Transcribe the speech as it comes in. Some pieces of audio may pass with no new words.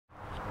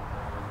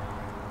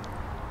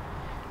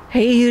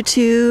Hey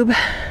YouTube.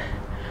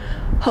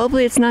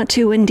 Hopefully it's not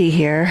too windy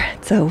here.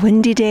 It's a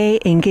windy day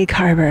in Gig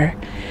Harbor.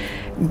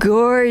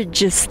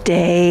 Gorgeous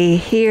day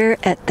here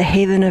at the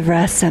Haven of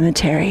Rest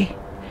Cemetery.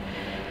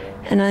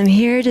 And I'm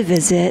here to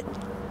visit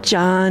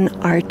John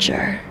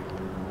Archer.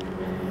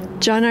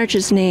 John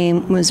Archer's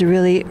name was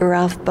really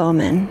Ralph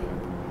Bowman.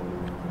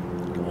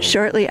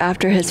 Shortly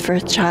after his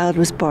first child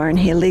was born,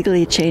 he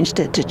legally changed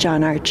it to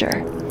John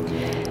Archer.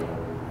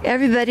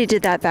 Everybody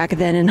did that back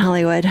then in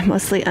Hollywood,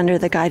 mostly under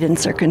the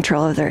guidance or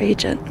control of their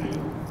agent.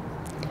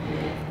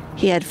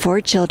 He had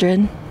 4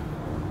 children,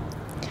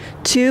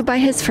 2 by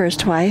his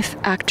first wife,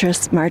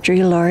 actress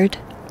Marjorie Lord,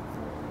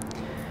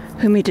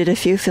 whom he did a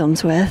few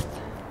films with.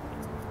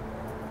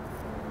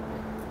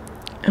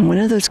 And one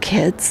of those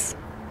kids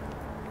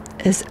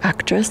is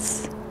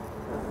actress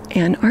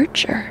Anne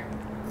Archer.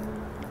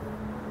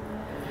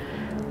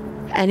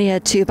 And he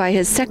had 2 by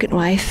his second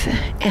wife,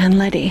 Anne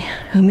Leddy,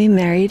 whom he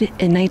married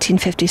in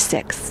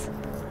 1956.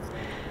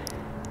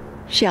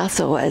 She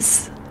also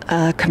was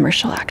a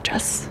commercial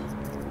actress,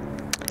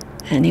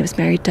 and he was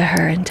married to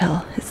her until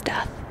his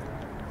death.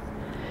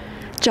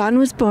 John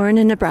was born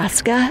in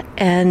Nebraska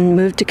and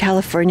moved to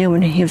California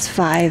when he was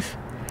 5.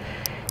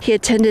 He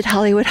attended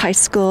Hollywood High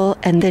School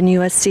and then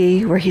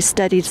USC, where he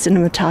studied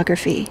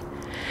cinematography,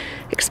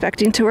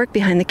 expecting to work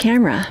behind the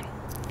camera.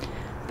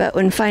 But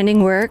when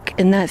finding work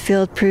in that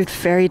field proved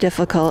very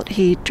difficult,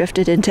 he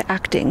drifted into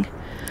acting,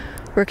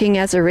 working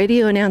as a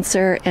radio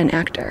announcer and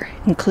actor,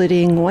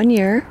 including 1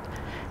 year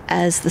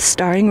as the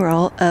starring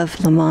role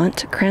of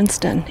Lamont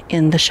Cranston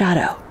in The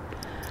Shadow,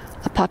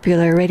 a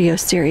popular radio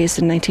series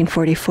in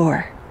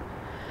 1944.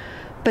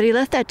 But he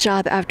left that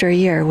job after a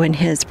year when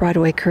his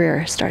Broadway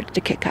career started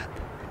to kick up.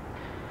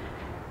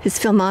 His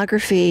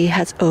filmography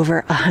has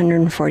over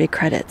 140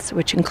 credits,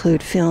 which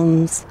include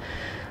films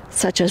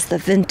such as the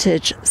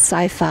vintage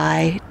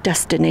sci-fi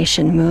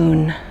Destination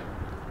Moon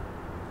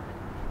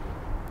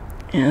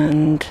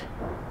and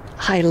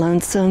High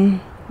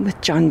Lonesome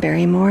with John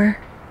Barrymore.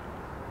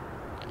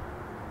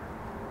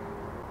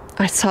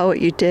 I Saw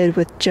What You Did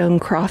with Joan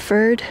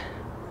Crawford.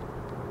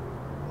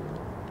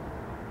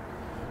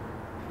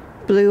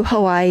 Blue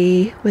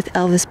Hawaii with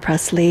Elvis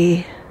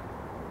Presley.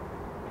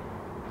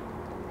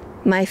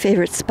 My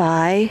Favorite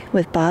Spy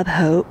with Bob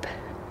Hope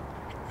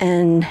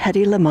and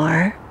Hedy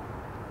Lamarr.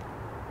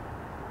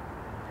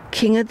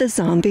 King of the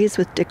Zombies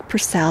with Dick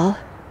Purcell.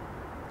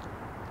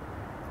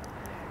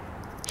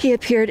 He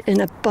appeared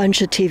in a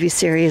bunch of TV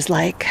series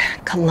like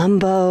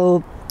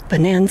Columbo,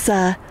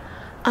 Bonanza,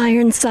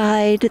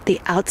 Ironside,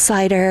 The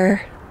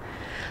Outsider,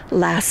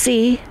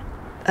 Lassie,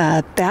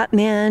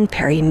 Batman,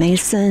 Perry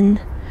Mason,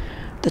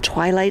 The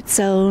Twilight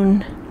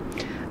Zone,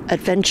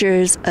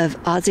 Adventures of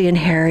Ozzie and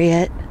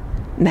Harriet,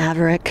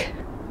 Maverick.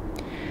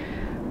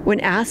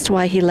 When asked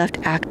why he left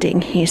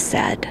acting, he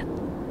said,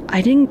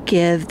 "I didn't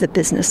give the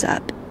business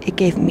up. It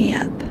gave me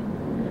up.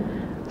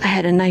 I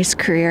had a nice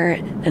career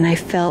and I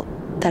felt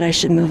that I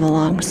should move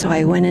along, so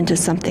I went into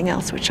something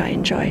else which I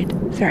enjoyed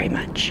very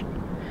much.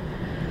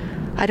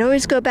 I'd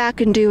always go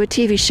back and do a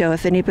TV show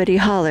if anybody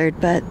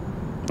hollered, but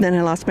then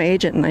I lost my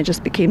agent and I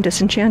just became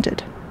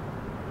disenchanted."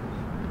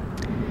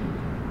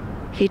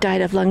 He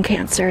died of lung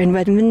cancer in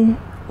Redmond,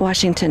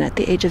 Washington at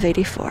the age of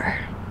 84.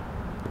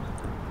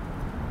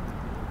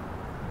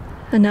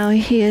 And now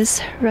he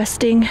is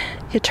resting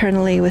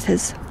eternally with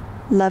his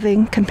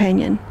loving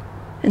companion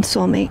and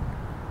soulmate,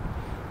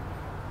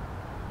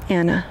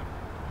 Anna.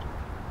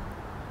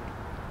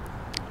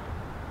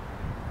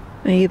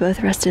 May you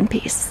both rest in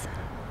peace.